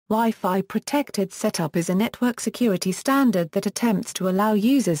Wi-Fi protected setup is a network security standard that attempts to allow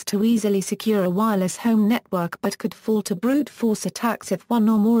users to easily secure a wireless home network but could fall to brute force attacks if one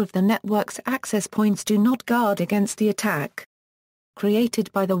or more of the network's access points do not guard against the attack. Created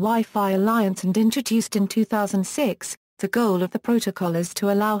by the Wi-Fi Alliance and introduced in 2006, the goal of the protocol is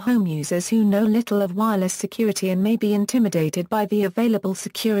to allow home users who know little of wireless security and may be intimidated by the available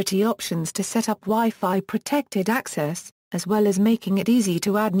security options to set up Wi-Fi protected access, as well as making it easy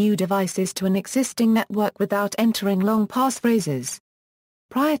to add new devices to an existing network without entering long passphrases.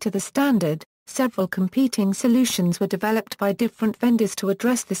 Prior to the standard, several competing solutions were developed by different vendors to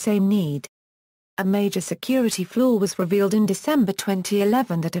address the same need. A major security flaw was revealed in December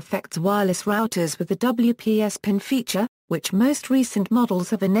 2011 that affects wireless routers with the WPS pin feature, which most recent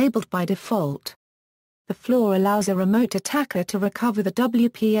models have enabled by default. The flaw allows a remote attacker to recover the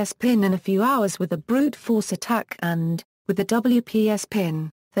WPS pin in a few hours with a brute force attack and, with the WPS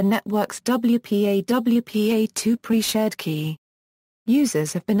pin, the network's WPA/WPA2 pre-shared key.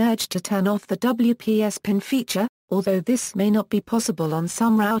 Users have been urged to turn off the WPS pin feature, although this may not be possible on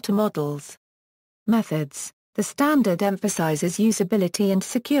some router models. Methods. The standard emphasizes usability and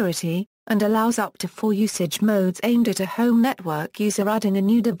security, and allows up to 4 usage modes aimed at a home network user adding a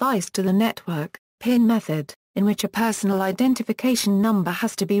new device to the network. PIN method, in which a personal identification number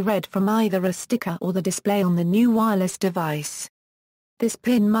has to be read from either a sticker or the display on the new wireless device. This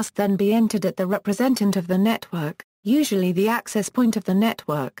PIN must then be entered at the representative of the network, usually the access point of the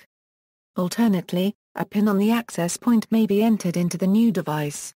network. Alternately, a PIN on the access point may be entered into the new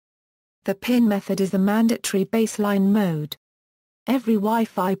device. The PIN method is the mandatory baseline mode. Every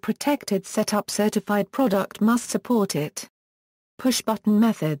Wi-Fi protected setup certified product must support it. Push button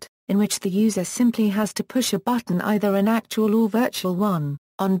method, in which the user simply has to push a button, either an actual or virtual one,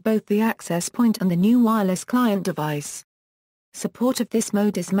 on both the access point and the new wireless client device. Support of this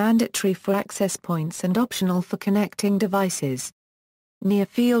mode is mandatory for access points and optional for connecting devices.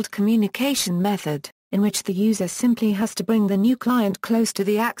 Near-field communication method, in which the user simply has to bring the new client close to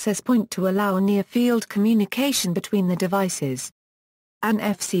the access point to allow near-field communication between the devices.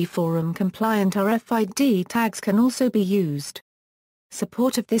 NFC forum-compliant RFID tags can also be used.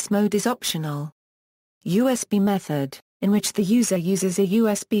 Support of this mode is optional. USB method, in which the user uses a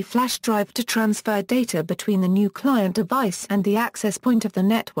USB flash drive to transfer data between the new client device and the access point of the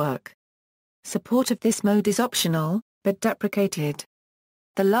network. Support of this mode is optional, but deprecated.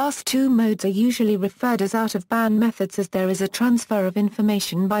 The last 2 modes are usually referred as out-of-band methods, as there is a transfer of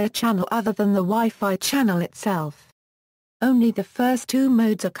information by a channel other than the Wi-Fi channel itself. Only the first 2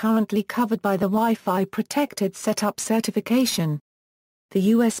 modes are currently covered by the Wi-Fi protected setup certification.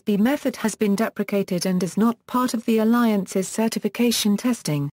 The USB method has been deprecated and is not part of the Alliance's certification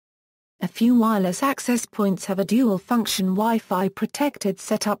testing. A few wireless access points have a dual-function Wi-Fi protected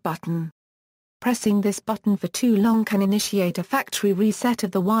setup button. Pressing this button for too long can initiate a factory reset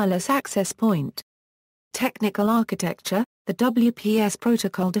of the wireless access point. Technical architecture. The WPS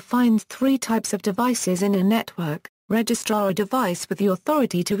protocol defines 3 types of devices in a network: registrar, a device with the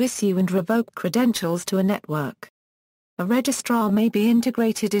authority to issue and revoke credentials to a network. A registrar may be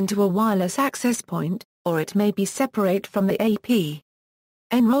integrated into a wireless access point, or it may be separate from the AP.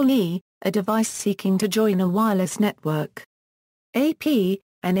 Enrollee, a device seeking to join a wireless network. AP,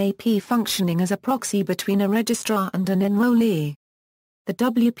 an AP functioning as a proxy between a registrar and an enrollee. The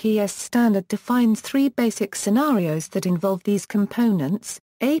WPS standard defines 3 basic scenarios that involve these components.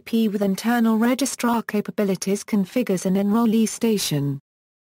 AP with internal registrar capabilities configures an enrollee station.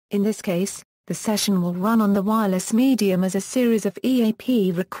 In this case, the session will run on the wireless medium as a series of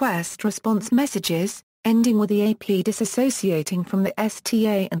EAP request-response messages, ending with the AP disassociating from the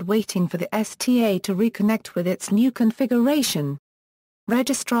STA and waiting for the STA to reconnect with its new configuration.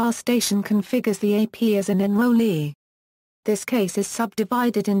 Registrar station configures the AP as an enrollee. This case is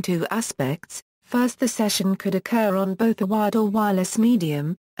subdivided into 2 aspects. First, the session could occur on both a wired or wireless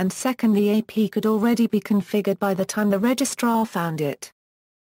medium, and second, the AP could already be configured by the time the registrar found it.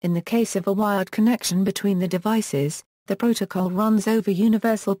 In the case of a wired connection between the devices, the protocol runs over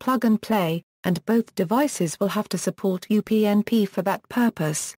universal plug-and-play, and both devices will have to support UPnP for that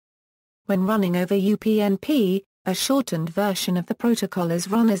purpose. When running over UPnP, a shortened version of the protocol is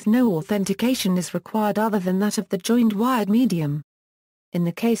run as no authentication is required other than that of the joined wired medium. In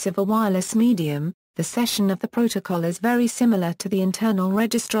the case of a wireless medium, the session of the protocol is very similar to the internal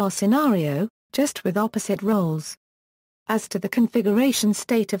registrar scenario, just with opposite roles. As to the configuration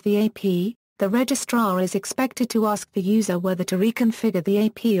state of the AP, the registrar is expected to ask the user whether to reconfigure the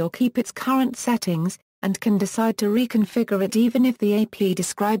AP or keep its current settings, and can decide to reconfigure it even if the AP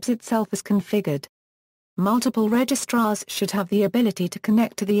describes itself as configured. multiple registrars should have the ability to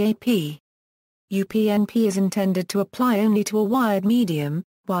connect to the AP. UPnP is intended to apply only to a wired medium,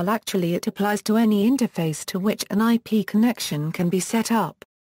 while actually it applies to any interface to which an IP connection can be set up.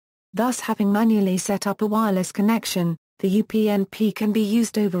 Thus, having manually set up a wireless connection, the UPnP can be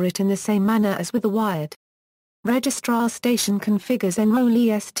used over it in the same manner as with a wired. Registrar station configures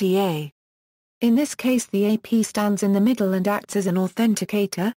enrollee STA. In this case, the AP stands in the middle and acts as an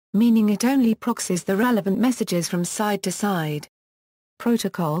authenticator, meaning it only proxies the relevant messages from side to side.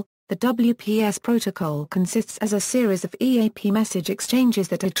 Protocol. The WPS protocol consists as a series of EAP message exchanges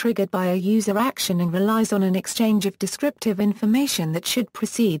that are triggered by a user action and relies on an exchange of descriptive information that should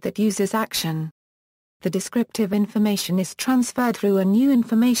precede that user's action. The descriptive information is transferred through a new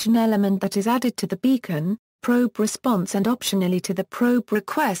information element that is added to the beacon, probe response and optionally to the probe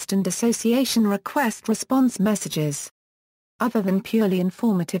request and association request response messages. Other than purely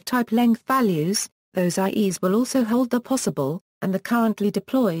informative type length values, those IEs will also hold the possible, and the currently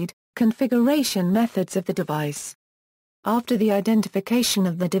deployed, configuration methods of the device. After the identification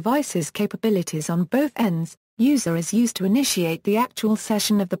of the device's capabilities on both ends, user is used to initiate the actual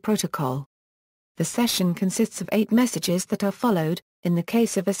session of the protocol. The session consists of 8 messages that are followed, in the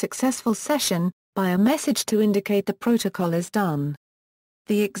case of a successful session, by a message to indicate the protocol is done.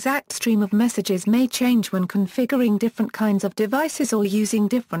 The exact stream of messages may change when configuring different kinds of devices or using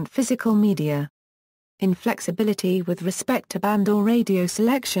different physical media. Inflexibility with respect to band or radio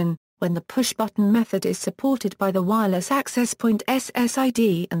selection, when the push-button method is supported by the Wireless Access Point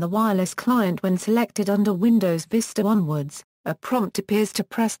SSID and the wireless client when selected under Windows Vista onwards, a prompt appears to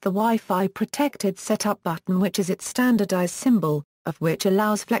press the Wi-Fi protected setup button, which is its standardized symbol, of which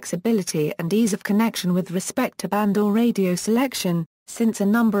allows flexibility and ease of connection with respect to band or radio selection, since a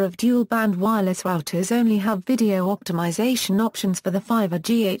number of dual-band wireless routers only have video optimization options for the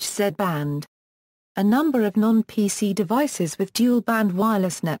 5GHz band. A number of non-PC devices with dual-band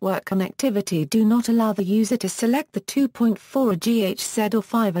wireless network connectivity do not allow the user to select the 2.4 GHz or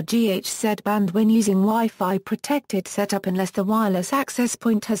 5 GHz band when using Wi-Fi protected setup unless the wireless access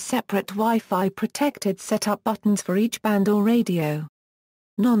point has separate Wi-Fi protected setup buttons for each band or radio.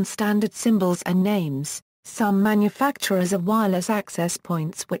 Non-standard symbols and names. Some manufacturers of wireless access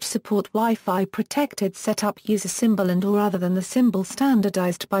points which support Wi-Fi protected setup use a symbol and/or other than the symbol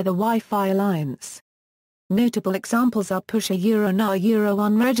standardized by the Wi-Fi Alliance. Notable examples are Push NA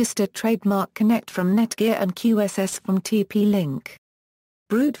unregistered trademark Connect from Netgear and QSS from TP-Link.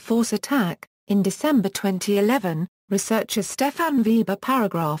 Brute force attack. In December 2011, researcher Stefan Weber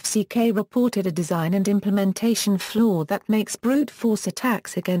paragraph CK reported a design and implementation flaw that makes brute force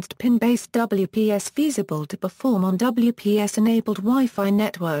attacks against pin-based WPS feasible to perform on WPS-enabled Wi-Fi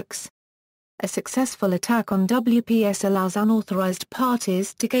networks. A successful attack on WPS allows unauthorized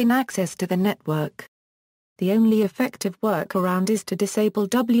parties to gain access to the network. The only effective workaround is to disable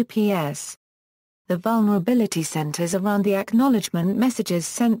WPS. The vulnerability centers around the acknowledgement messages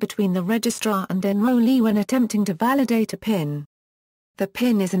sent between the registrar and enrollee when attempting to validate a PIN. The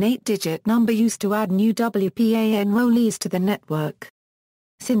PIN is an 8-digit number used to add new WPA enrollees to the network.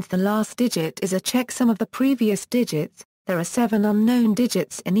 Since the last digit is a checksum of the previous digits, there are 7 unknown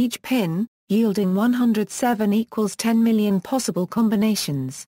digits in each PIN, yielding 107 equals 10 million possible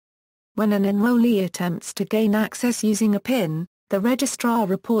combinations. When an enrollee attempts to gain access using a PIN, the registrar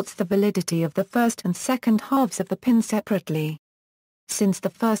reports the validity of the first and second halves of the PIN separately. Since the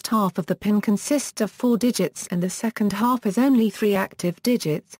first half of the PIN consists of 4 digits and the second half is only 3 active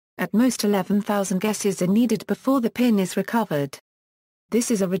digits, at most 11,000 guesses are needed before the PIN is recovered.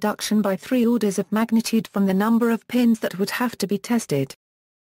 This is a reduction by 3 orders of magnitude from the number of pins that would have to be tested.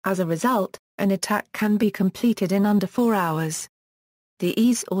 As a result, an attack can be completed in under 4 hours. The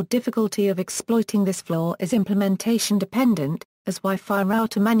ease or difficulty of exploiting this flaw is implementation dependent, as Wi-Fi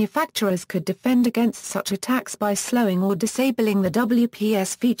router manufacturers could defend against such attacks by slowing or disabling the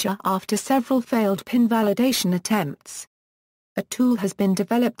WPS feature after several failed PIN validation attempts. A tool has been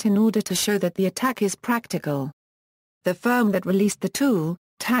developed in order to show that the attack is practical. The firm that released the tool,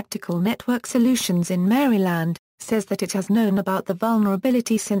 Tactical Network Solutions in Maryland, says that it has known about the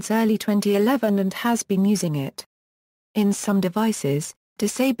vulnerability since early 2011 and has been using it. In some devices,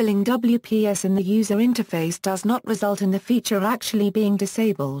 disabling WPS in the user interface does not result in the feature actually being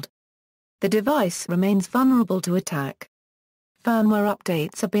disabled. The device remains vulnerable to attack. Firmware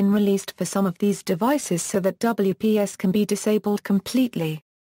updates have been released for some of these devices so that WPS can be disabled completely.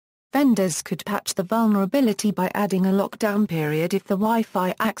 Vendors could patch the vulnerability by adding a lockdown period if the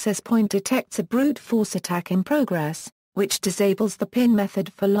Wi-Fi access point detects a brute force attack in progress, which disables the PIN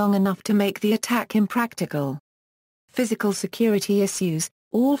method for long enough to make the attack impractical. Physical security issues.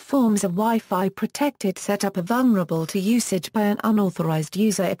 All forms of Wi-Fi protected setup are vulnerable to usage by an unauthorized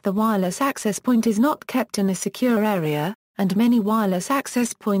user if the wireless access point is not kept in a secure area, and many wireless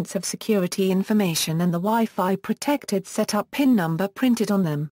access points have security information and the Wi-Fi protected setup PIN number printed on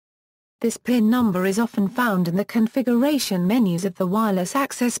them. This PIN number is often found in the configuration menus of the wireless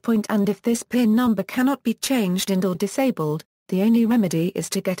access point, and if this PIN number cannot be changed and/or disabled, the only remedy is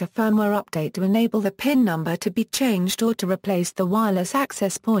to get a firmware update to enable the PIN number to be changed or to replace the wireless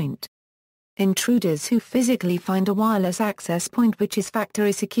access point. Intruders who physically find a wireless access point which is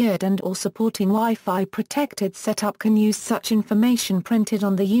factory secured and/or supporting Wi-Fi protected setup can use such information printed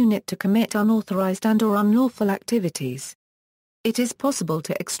on the unit to commit unauthorized and/or unlawful activities. It is possible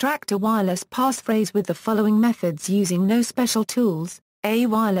to extract a wireless passphrase with the following methods using no special tools. A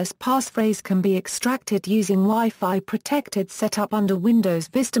wireless passphrase can be extracted using Wi-Fi protected setup under Windows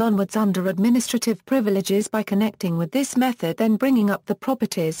Vista onwards under Administrative Privileges by connecting with this method, then bringing up the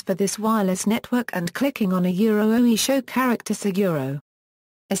properties for this wireless network and clicking on a OE show character Seguro.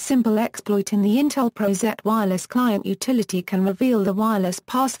 A simple exploit in the Intel ProZ wireless client utility can reveal the wireless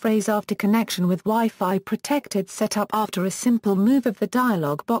passphrase after connection with Wi-Fi protected setup after a simple move of the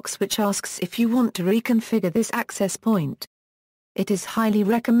dialog box which asks if you want to reconfigure this access point. It is highly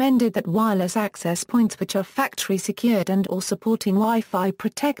recommended that wireless access points which are factory secured and/or supporting Wi-Fi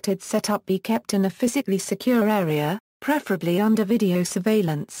protected setup be kept in a physically secure area, preferably under video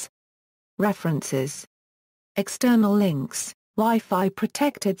surveillance. References. External links: Wi-Fi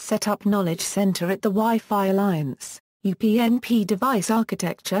protected setup Knowledge Center at the Wi-Fi Alliance, UPnP Device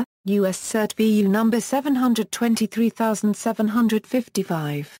Architecture, US Cert VU number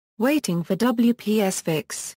 723755, waiting for WPS fix.